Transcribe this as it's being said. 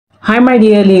Hi, my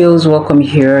dear Leos, welcome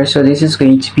here. So, this is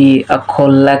going to be a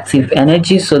collective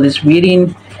energy. So, this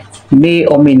reading may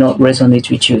or may not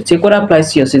resonate with you. Take what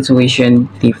applies to your situation,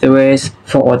 leave the rest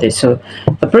for others. So,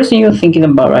 the person you're thinking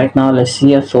about right now, let's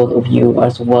see a thought of you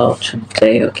as well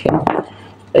today. Okay,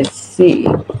 let's see.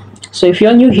 So, if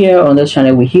you're new here on this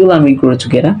channel, we heal and we grow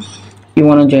together. You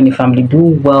want to join the family, do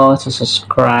well to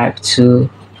subscribe to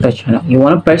the channel. You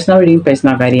want a personal reading,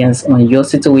 personal guidance on your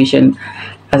situation,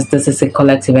 as this is a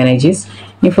collective energies.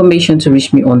 Information to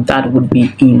reach me on that would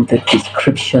be in the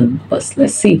description box.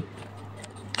 Let's see.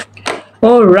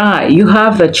 All right, you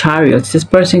have the chariot. This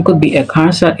person could be a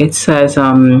Cancer. It says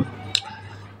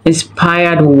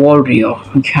inspired warrior.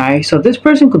 Okay, so this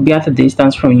person could be at a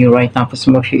distance from you right now. For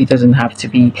some of you it doesn't have to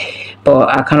be,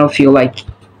 but I kind of feel like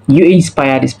you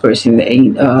inspire this person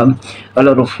in a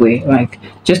lot of way. Like,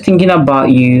 just thinking about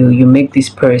you make this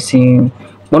person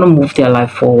want to move their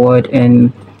life forward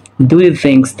and do the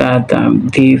things that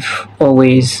they've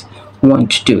always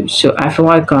wanted to do. So I feel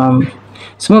like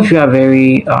some of you are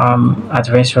very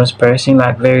adventurous person,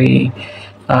 like very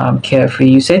carefree.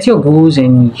 You set your goals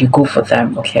and you go for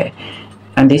them. Okay,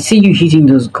 and they see you hitting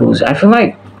those goals. I feel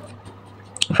like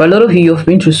for a lot of you, you've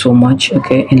been through so much,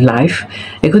 okay, in life.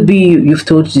 It could be you've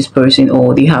told this person,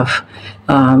 or they have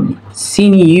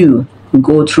seen you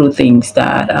go through things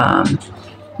that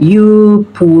you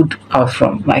pulled out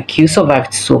from. Like, you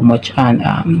survived so much, and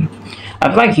I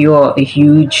feel like you're a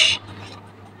huge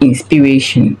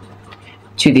inspiration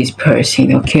to this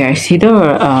person. Okay, I see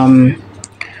the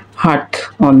heart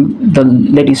on the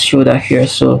lady's shoulder here,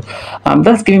 so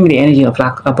that's giving me the energy of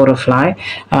like a butterfly,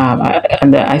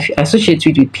 and I associate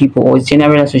it with people, or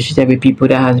generally associated with people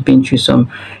that has been through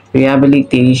some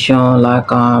rehabilitation. Like,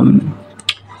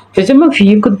 for some of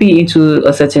you, you could be into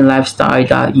a certain lifestyle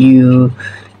that you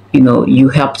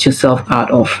helped yourself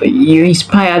out of. You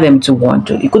inspire them to want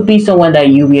to. It could be someone that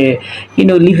you were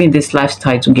living this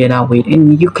lifestyle together with,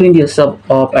 and you clean yourself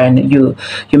up, and you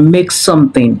make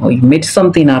something, or you made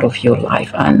something out of your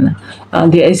life, and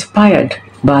they're inspired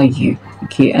by you.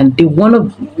 Okay, and they want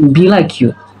to be like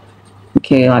you.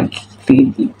 Okay, like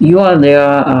you are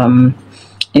their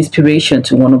inspiration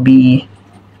to want to be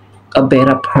a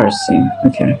better person.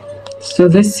 Okay, so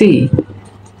let's see.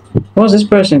 What's this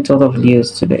person thought of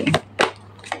Leos today?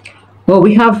 Well,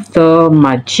 we have the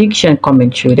magician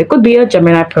coming through. There could be a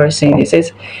Gemini person. It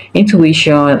says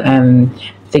intuition and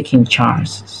taking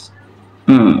chances.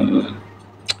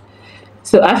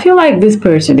 So I feel like this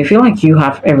person, they feel like you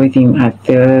have everything at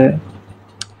the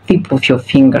tip of your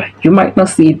finger. You might not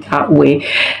see it that way,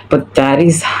 but that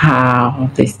is how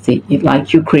they see it.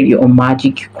 Like, you create your own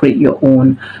magic, you create your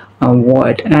own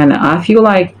word. And I feel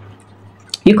like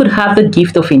you could have the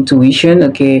gift of intuition.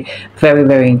 Okay, very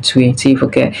very intuitive.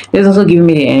 Okay, there's also giving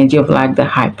me the energy of like the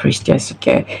high priestess.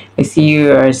 Okay, I see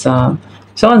you as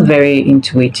someone very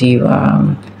intuitive,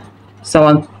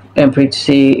 someone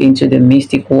pretty into the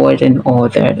mystic world and all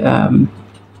that.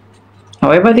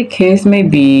 However the case may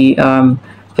be,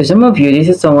 for some of you, this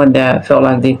is someone that felt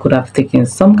like they could have taken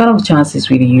some kind of chances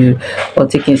with you, or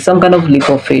taken some kind of leap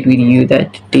of faith with you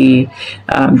that they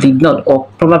did not, or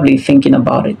probably thinking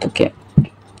about it. Okay,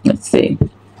 let's see.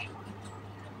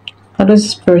 How does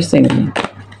this person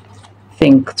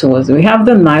think towards it? We have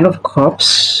the Nine of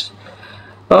Cups.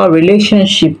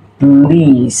 Relationship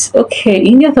bliss. Okay,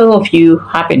 in the thought of you,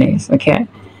 happiness. Okay,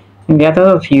 in the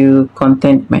thought of you,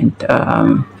 contentment,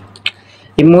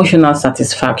 emotional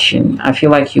satisfaction. I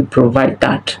feel like you provide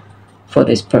that for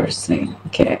this person.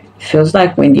 Okay, feels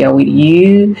like when they are with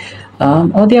you,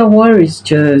 all their worries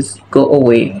just go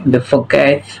away. They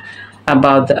forget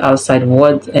about the outside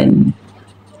world, and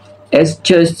it's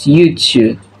just you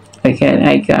two. Okay,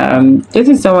 like, this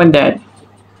is someone that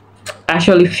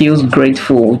actually feels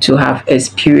grateful to have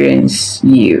experienced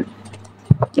you.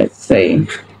 Let's say,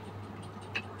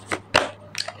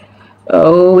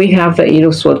 oh, we have the Eight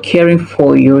of Sword, caring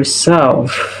for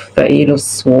yourself. The Eight of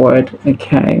Sword.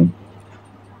 Okay.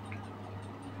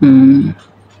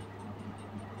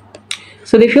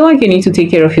 So they feel like you need to take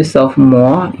care of yourself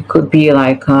more. It could be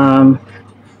like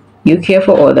you care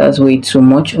for others way too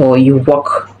much, or you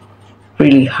work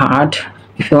really hard.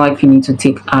 You feel like you need to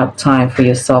take out time for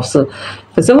yourself. So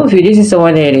for some of you, this is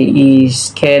someone that is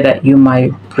scared that you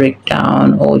might break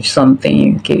down or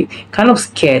something. Okay, kind of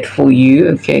scared for you.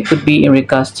 Okay, it could be in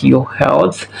regards to your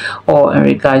health or in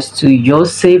regards to your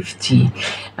safety.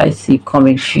 I see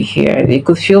commentary here. They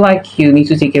could feel like you need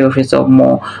to take care of yourself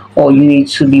more, or you need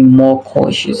to be more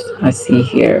cautious. I see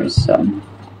here. So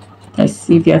I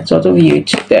see the thought of you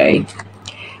today.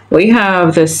 We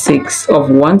have the Six of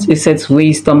Wands. It says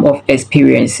wisdom of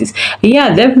experiences.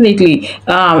 Yeah, definitely.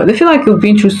 They feel like you've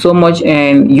been through so much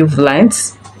and you've learned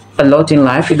a lot in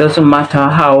life. It doesn't matter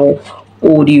how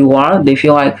old you are. They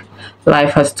feel like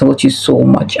life has taught you so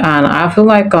much, and I feel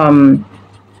like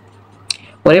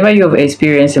whatever you have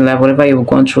experienced in life, whatever you've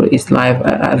gone through is life,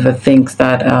 are the things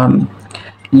that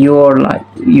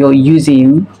you're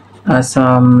using as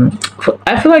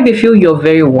I feel like they feel you're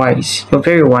very wise. You're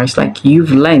very wise. Like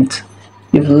you've learned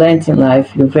in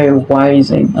life. You're very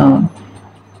wise, and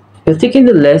you're taking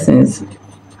the lessons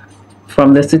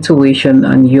from the situation,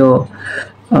 and you're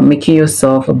making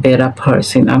yourself a better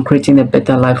person and creating a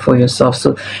better life for yourself.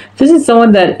 So this is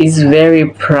someone that is very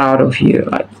proud of you,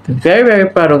 like very, very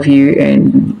proud of you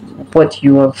and what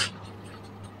you have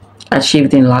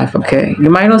achieved in life. Okay, you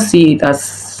might not see it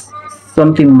as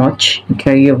something much.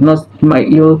 Okay, you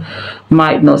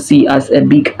might not see as a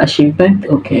big achievement.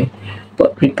 Okay,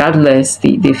 but regardless,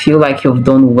 they feel like you've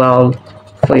done well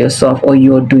for yourself, or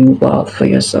you're doing well for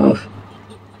yourself.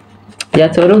 Yeah,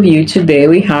 total view today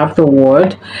we have the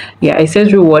word. Yeah, it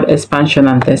says reward, expansion,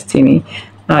 and destiny.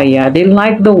 Yeah, they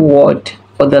like the word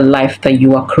or the life that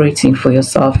you are creating for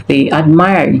yourself. They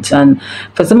admire it, and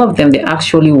for some of them, they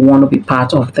actually want to be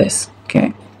part of this.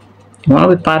 Okay, you want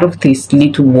to be part of this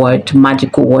little word,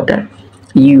 magical word that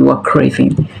you are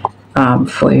creating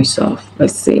for yourself.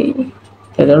 Let's see.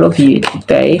 A lot of you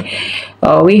today.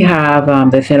 We have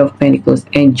the Ten of Pentacles,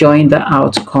 enjoying the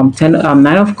outcome.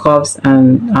 Nine of Cups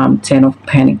and Ten of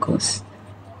Pentacles.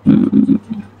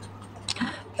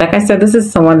 Like I said, this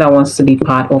is someone that wants to be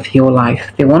part of your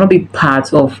life. They want to be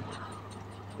part of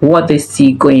what they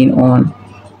see going on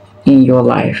in your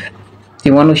life.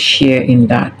 They want to share in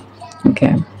that.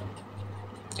 Okay.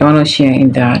 They want to share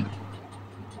in that.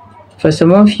 For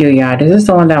some of you, yeah, this is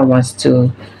someone that wants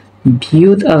to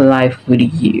build a life with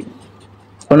you.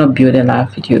 Want to build a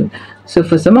life with you. So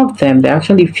for some of them, they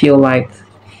actually feel like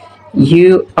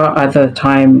you are at the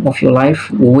time of your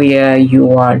life where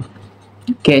you are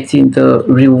getting the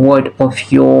reward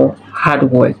of your hard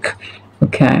work.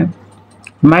 Okay,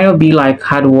 might not be like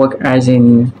hard work as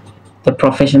in the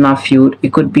professional field.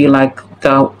 It could be like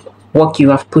the work you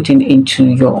have put in into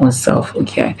your own self.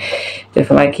 Okay, they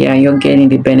feel like, yeah, you're getting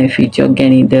the benefit, you're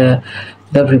getting the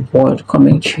reward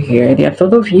coming through here. They are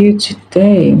thought of you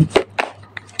today.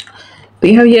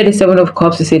 We have here the Seven of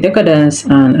Cups to say decadence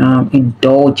and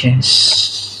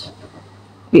indulgence.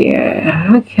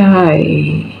 Yeah,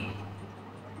 okay.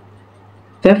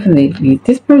 Definitely,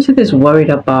 this person is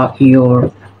worried about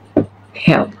your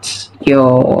health,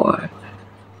 your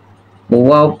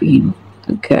well-being.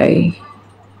 Okay,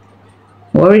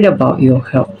 worried about your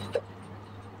health.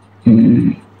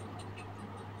 You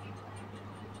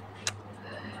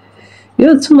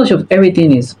know, too much of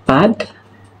everything is bad.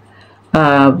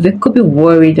 They could be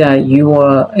worried that you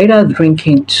are either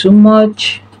drinking too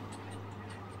much,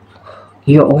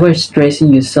 you're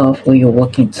overstressing yourself, or you're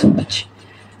working too much.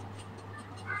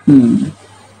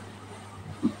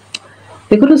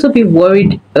 They could also be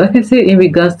worried, like I said, in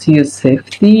regards to your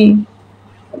safety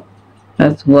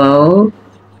as well.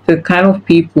 The kind of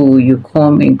people you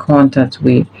come in contact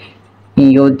with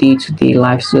in your day-to-day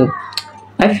life. So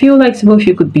I feel like some of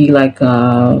you could be like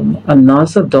a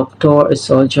nurse, a doctor, a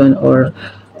surgeon, or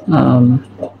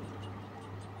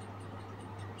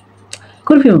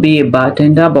could even be a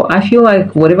bartender. But I feel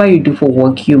like whatever you do for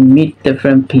work, you meet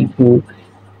different people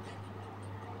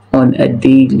on a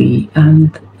daily,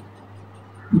 and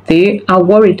they are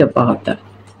worried about that.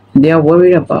 They are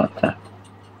worried about that.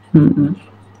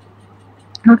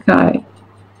 Okay.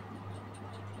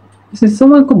 So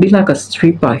someone could be like a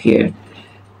stripper here.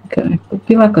 Okay, could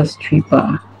be like a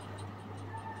stripper.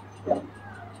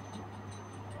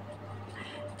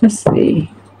 Let's see.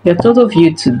 Your thought of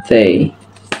you today.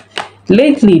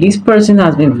 Lately, this person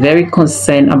has been very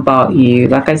concerned about you.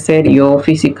 Like I said, your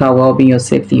physical well-being, your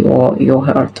safety, or your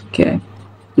health. Okay,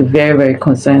 you're very, very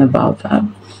concerned about that.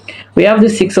 We have the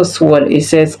Six of Swords. It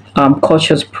says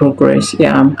cautious progress.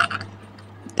 Yeah,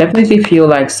 definitely feel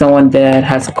like someone that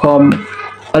has come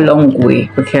a long way.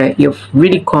 Okay, you've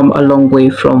really come a long way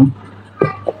from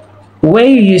where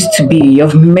you used to be.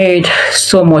 You've made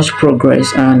so much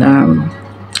progress, and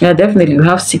yeah, definitely you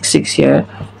have 6 6 here.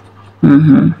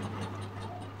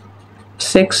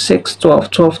 6 6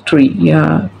 12 12 3.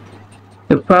 Yeah,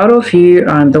 we're proud of you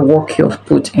and the work you've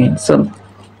put in. So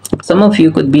some of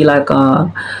you could be like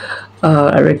a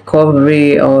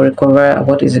recovery or recover,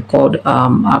 what is it called,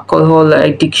 alcohol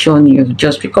addiction. You've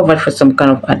just recovered for some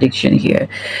kind of addiction here,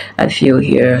 I feel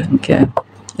here. Okay,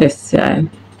 let's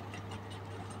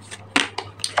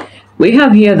We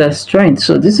have here the strength.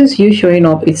 So this is you showing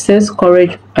up. It says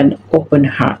courage and open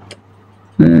heart.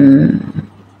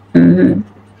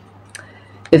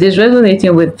 It is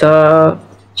resonating with the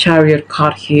chariot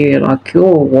card here. Like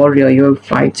you're a warrior, you're a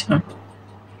fighter.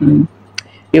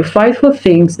 You fight for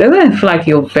things. Doesn't feel like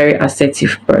you're a very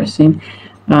assertive person.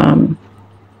 Um,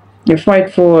 you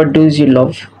fight for those you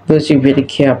love, those you really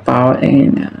care about,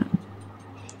 and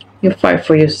you fight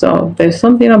for yourself. There's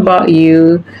something about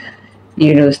you,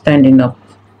 standing up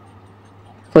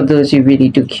for those you really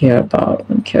do care about.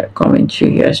 Okay, coming to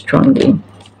you strongly.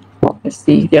 Let's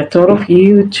see the thought of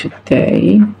you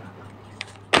today.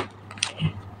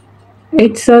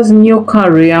 It says new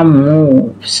career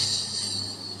moves.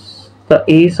 The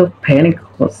Ace of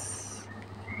Pentacles.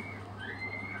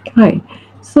 Okay,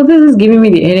 so this is giving me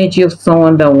the energy of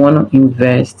someone that want to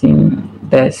invest in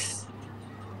this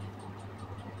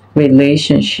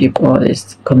relationship or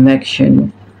this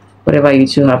connection, whatever you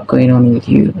two have going on with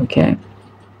you. Okay,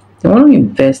 they want to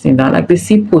invest in that. Like they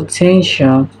see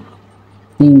potential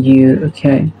in you.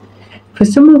 Okay, for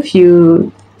some of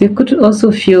you, they could also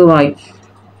feel like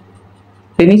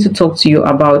they need to talk to you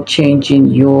about changing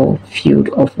your field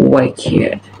of work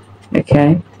here.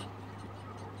 Okay,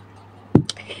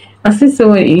 I see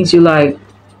someone into like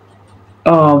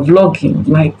vlogging,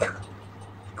 like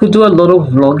could do a lot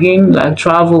of vlogging, like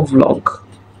travel vlog.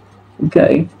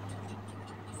 Okay,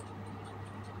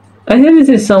 I think this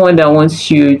is someone that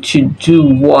wants you to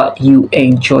do what you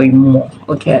enjoy more.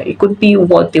 Okay, it could be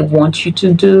what they want you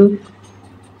to do.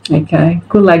 Okay,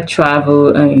 could like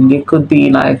travel, and it could be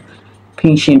like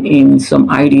pinching in some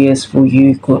ideas for you.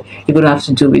 It could have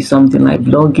to do with something like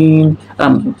vlogging.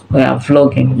 Yeah,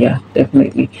 vlogging. Yeah,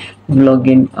 definitely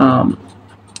vlogging.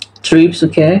 Trips.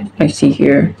 Okay, I see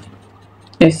here.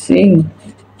 I see.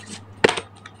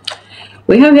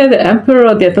 We have here the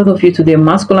Emperor. The thought of you today: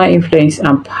 masculine influence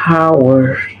and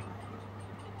power.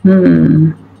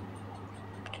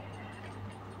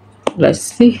 Let's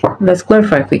see. Let's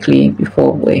clarify quickly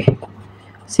before we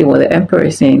see what the Emperor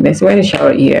is saying. Let's write the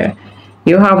shower here.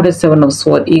 You have the Seven of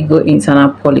Swords, ego, internal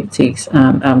politics,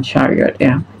 and Chariot.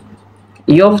 Yeah,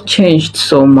 you've changed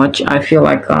so much. I feel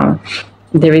like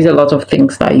there is a lot of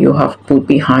things that you have put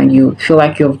behind you. Feel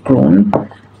like you've grown.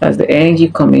 That's the energy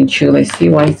coming through. Let's see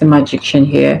why is the Magician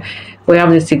here. We have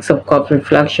the Six of Cups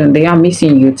reflection. They are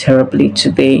missing you terribly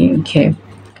today. Okay,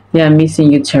 they are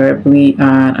missing you terribly,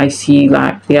 and I see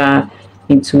like they are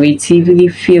intuitively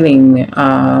feeling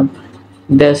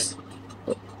this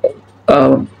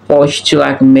urge to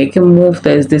like make a move.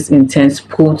 There's this intense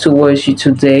pull towards you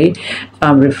today,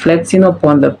 reflecting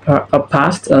upon the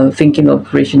past, thinking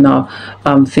of original,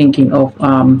 thinking of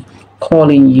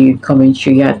calling you, coming to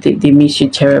you. Yeah, they miss you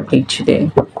terribly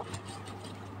today.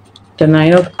 The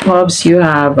Nine of Cups, you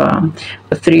have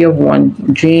the Three of Wands,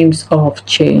 dreams of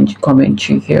change coming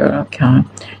to here. Okay,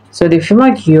 so they feel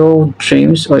like your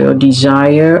dreams or your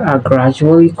desire are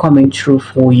gradually coming true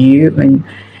for you, and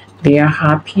they are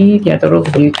happy. The other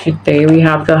of you today, we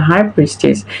have the High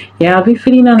Priestess. Yeah, I'll be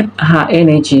feeling her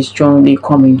energy strongly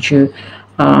coming through.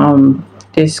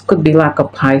 This could be like a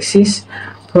Pisces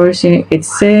person. It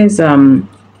says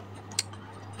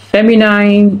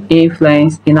feminine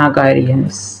influence, inner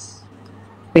guidance.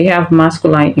 We have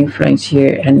masculine influence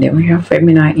here, and then we have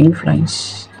feminine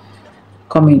influence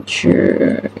coming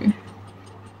through.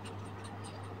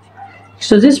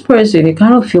 So this person, they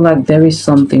kind of feel like there is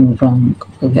something wrong.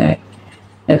 Okay,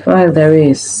 I feel like there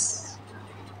is.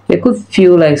 They could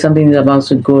feel like something is about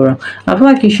to go wrong. I feel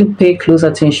like you should pay close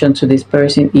attention to this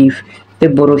person if the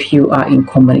both of you are in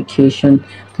communication.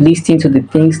 Listen to the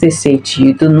things they say to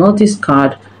you. Do not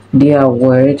discard their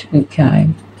word. Okay,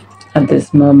 at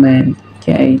this moment.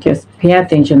 Okay, just pay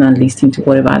attention and listen to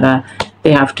whatever that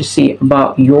they have to say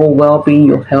about your well-being,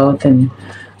 your health, and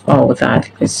all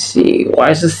that. Let's see. Why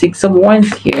is the Six of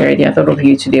Wands here? The other of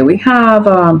you today. We have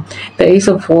the Ace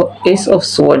of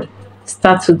Sword,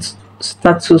 status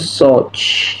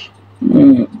search.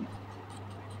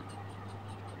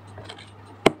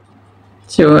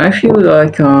 So I feel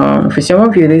like for some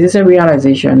of you, this is a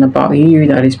realization about you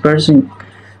that this person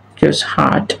just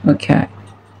had. Okay.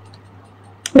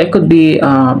 It could be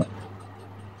the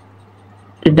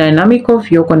dynamic of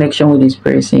your connection with this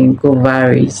person could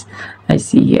varies. I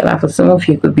see here. Like for some of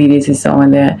you, could be this is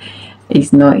someone that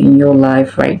is not in your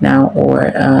life right now,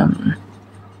 or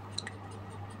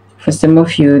for some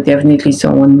of you, definitely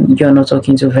someone you're not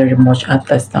talking to very much at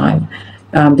this time.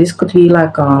 This could be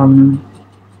like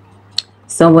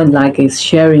someone like is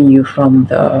sharing you from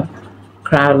the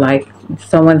crowd, like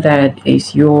someone that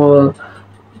is your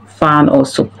fan or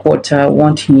supporter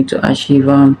wanting you to achieve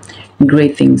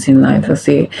great things in life. I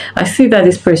see that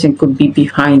this person could be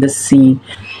behind the scene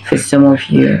for some of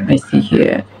you. I see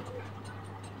here.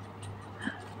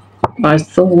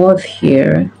 What's the word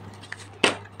here?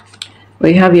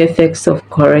 We have the effects of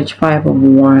courage, 5 of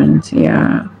Wands.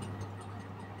 Yeah.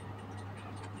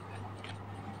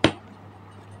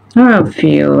 I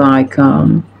feel like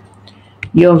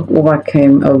you've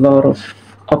overcome a lot of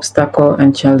obstacle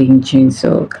and challenging,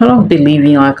 so kind of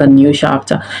believing like a new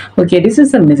chapter. Okay, this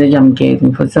is a message I'm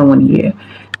getting for someone here.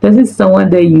 This is someone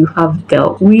that you have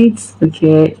dealt with.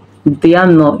 Okay, they are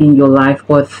not in your life,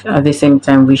 but at the same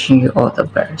time wishing you all the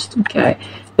best. Okay,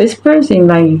 this person,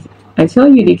 like I tell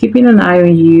you, they're keeping an eye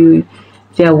on you.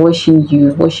 They are watching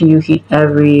you hit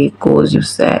every goals you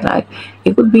set. Like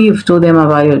it could be you've told them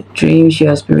about your dreams,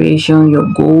 your aspiration, your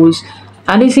goals,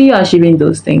 and they see you achieving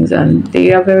those things, and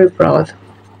they are very proud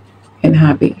and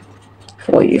happy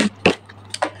for you.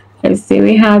 Let's see,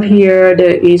 we have here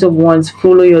the Ace of Wands.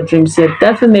 Follow your dreams. Yeah,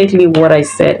 definitely what I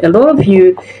said. A lot of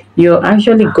you, you're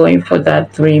actually going for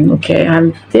that dream, okay,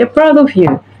 and they're proud of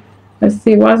you. Let's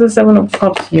see, what's the Seven of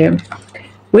Cups here?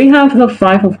 We have the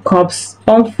Five of Cups,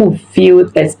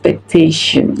 unfulfilled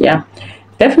expectation. Yeah,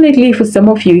 definitely for some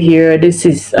of you here, this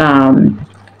is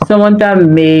someone that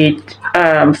made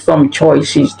some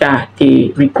choices that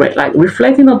they regret, like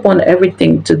reflecting upon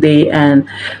everything today and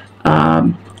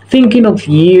thinking of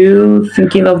you,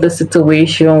 thinking of the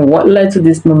situation, what led to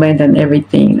this moment and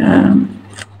everything.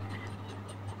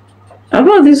 I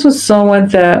thought this was someone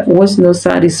that was not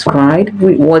satisfied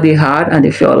with what they had, and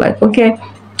they felt like, okay,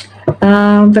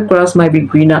 the grass might be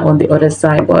greener on the other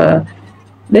side, but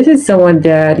this is someone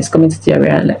that is coming to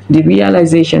the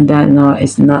realization that no,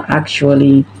 it's not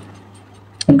actually,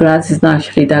 grass is not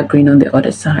actually that green on the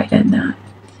other side. And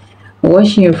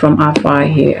watching you from afar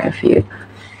here, I feel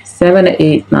 7,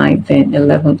 8, 9, 10,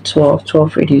 11, 12,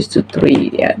 12 reduced to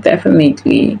 3. Yeah,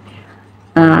 definitely.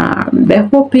 They're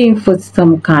hoping for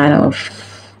some kind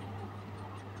of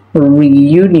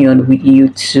reunion with you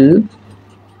too.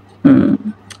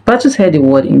 But I just heard the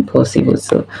word impossible.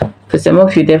 So for some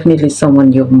of you, definitely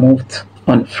someone you've moved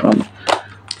on from.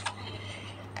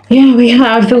 Yeah, we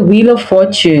have the Wheel of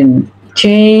Fortune,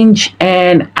 change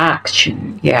and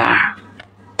action. Yeah.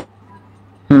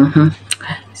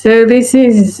 So this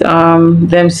is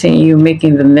them saying you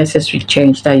making the necessary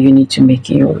change that you need to make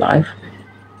in your life.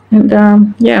 And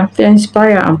yeah, they're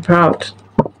inspired and proud.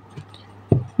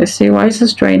 Let's see, why is the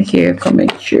strength here coming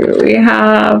through? We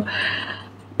have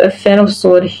a Ten of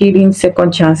Swords, healing,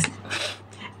 second chance.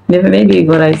 Definitely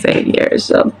what I said here.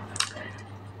 So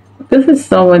this is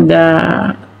someone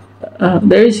that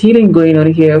there is healing going on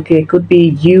here. Okay, it could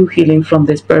be you healing from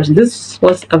this person. This is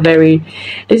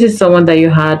someone that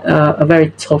you had a very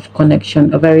tough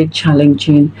connection, a very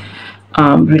challenging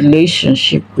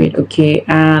relationship with. Okay,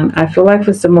 and I feel like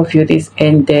for some of you this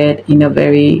ended in a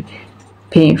very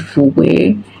painful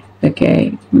way.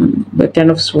 Okay, but Ten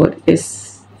of Swords it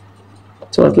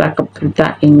was like a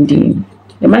brutal ending.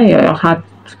 Your heart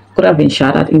could have been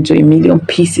shattered into a million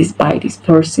pieces by this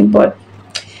person, but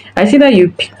I see that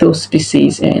you picked those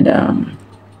pieces and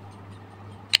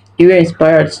you were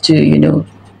inspired to,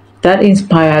 that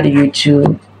inspired you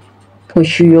to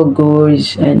pursue your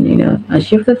goals and,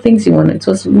 achieve the things you wanted. It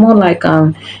was more like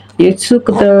you took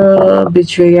the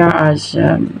betrayal as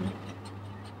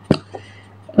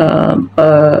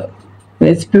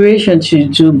inspiration to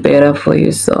do better for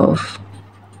yourself.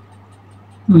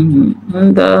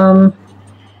 And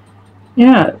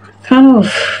yeah, kind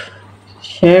of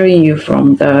sharing you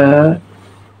from the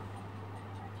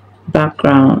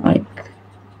background, like,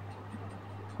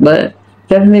 but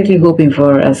definitely hoping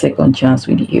for a second chance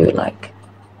with you. Like,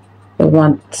 I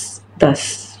want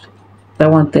this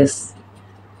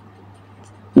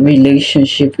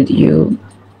relationship with you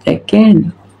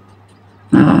again.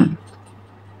 I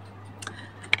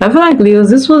feel like, Leos,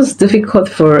 this was difficult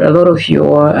for a lot of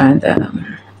you, and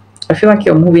I feel like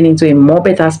you're moving into a more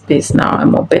better space now, a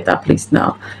more better place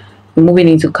now. You're moving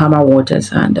into calmer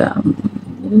waters, and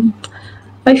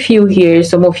I feel here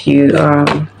some of you,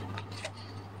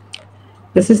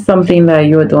 this is something that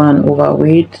you're done over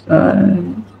with.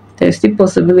 There's the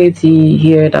possibility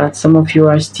here that some of you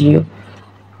are still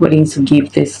willing to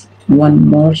give this one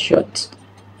more shot.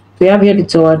 We have here the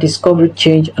Tower, discovery,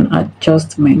 change, and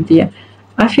adjustment. Yeah,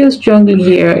 I feel strongly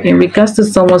here in regards to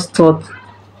someone's thought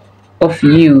of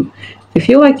you. I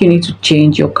feel like you need to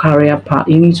change your career path.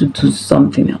 You need to do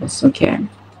something else. Okay,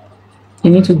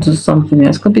 you need to do something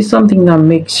else. Could be something that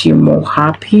makes you more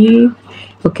happy.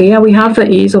 Okay, yeah, we have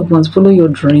the Ace of Wands. Follow your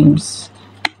dreams.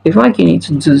 I feel like you need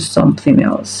to do something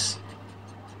else.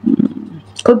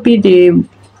 Could be they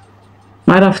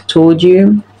might have told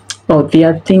you, or they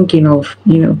are thinking of,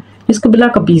 this could be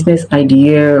like a business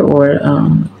idea, or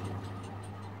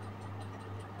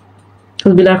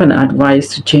could be like an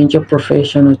advice to change your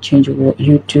profession or change what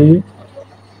you do.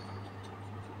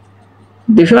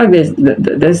 They feel like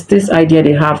there's this idea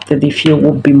they have that they feel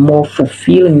would be more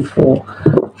fulfilling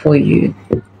for you.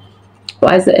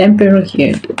 Why is the emperor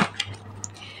here?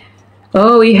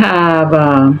 Oh, we have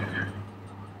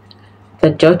the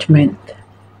judgment.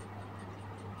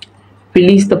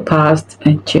 Release the past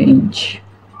and change.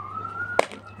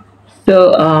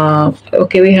 So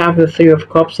okay, we have the Three of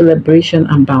Cups, celebration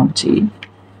and bounty.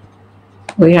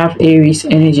 We have Aries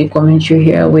energy coming through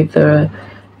here with the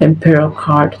Emperor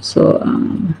card. So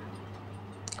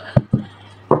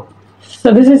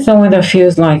this is someone that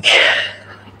feels like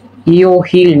you're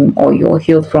healing, or you're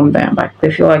healed from them. Like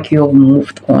they feel like you've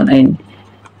moved on and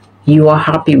you are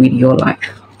happy with your life.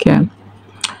 Okay,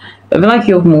 I feel like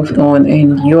you've moved on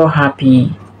and you're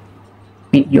happy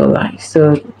with your life.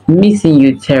 So missing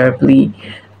you terribly.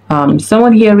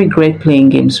 Someone here regret playing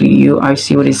games with you. I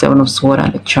see with the Seven of Swords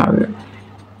and the Chariot.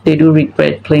 They do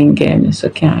regret playing games.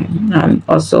 Okay, and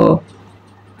also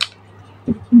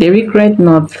they regret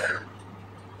not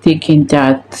taking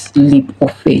that leap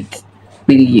of faith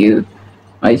with you.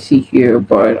 I see here,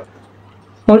 but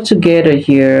all together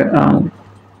here,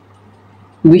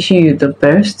 wishing you the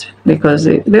best, because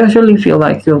they actually feel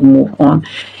like you'll move on.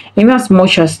 In as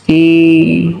much as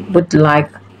they would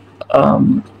like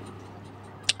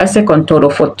a second, third,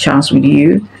 or fourth chance with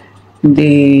you,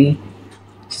 they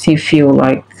still feel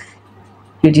like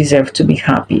you deserve to be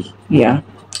happy. Yeah.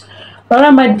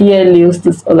 Well, my dear Leos,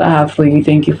 this is all I have for you.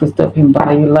 Thank you for stopping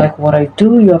by. You like what I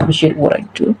do, you appreciate what I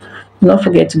do. Do not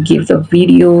forget to give the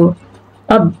video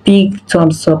a big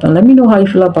thumbs up and let me know how you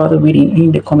feel about the reading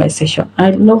in the comment section.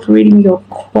 I love reading your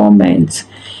comments.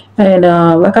 And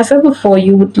like I said before,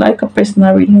 you would like a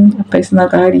personal reading, a personal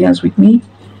guidance with me,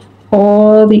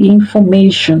 all the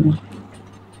information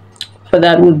for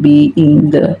that would be in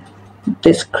the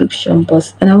description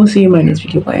box. And I will see you in my next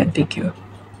video. Bye and take care.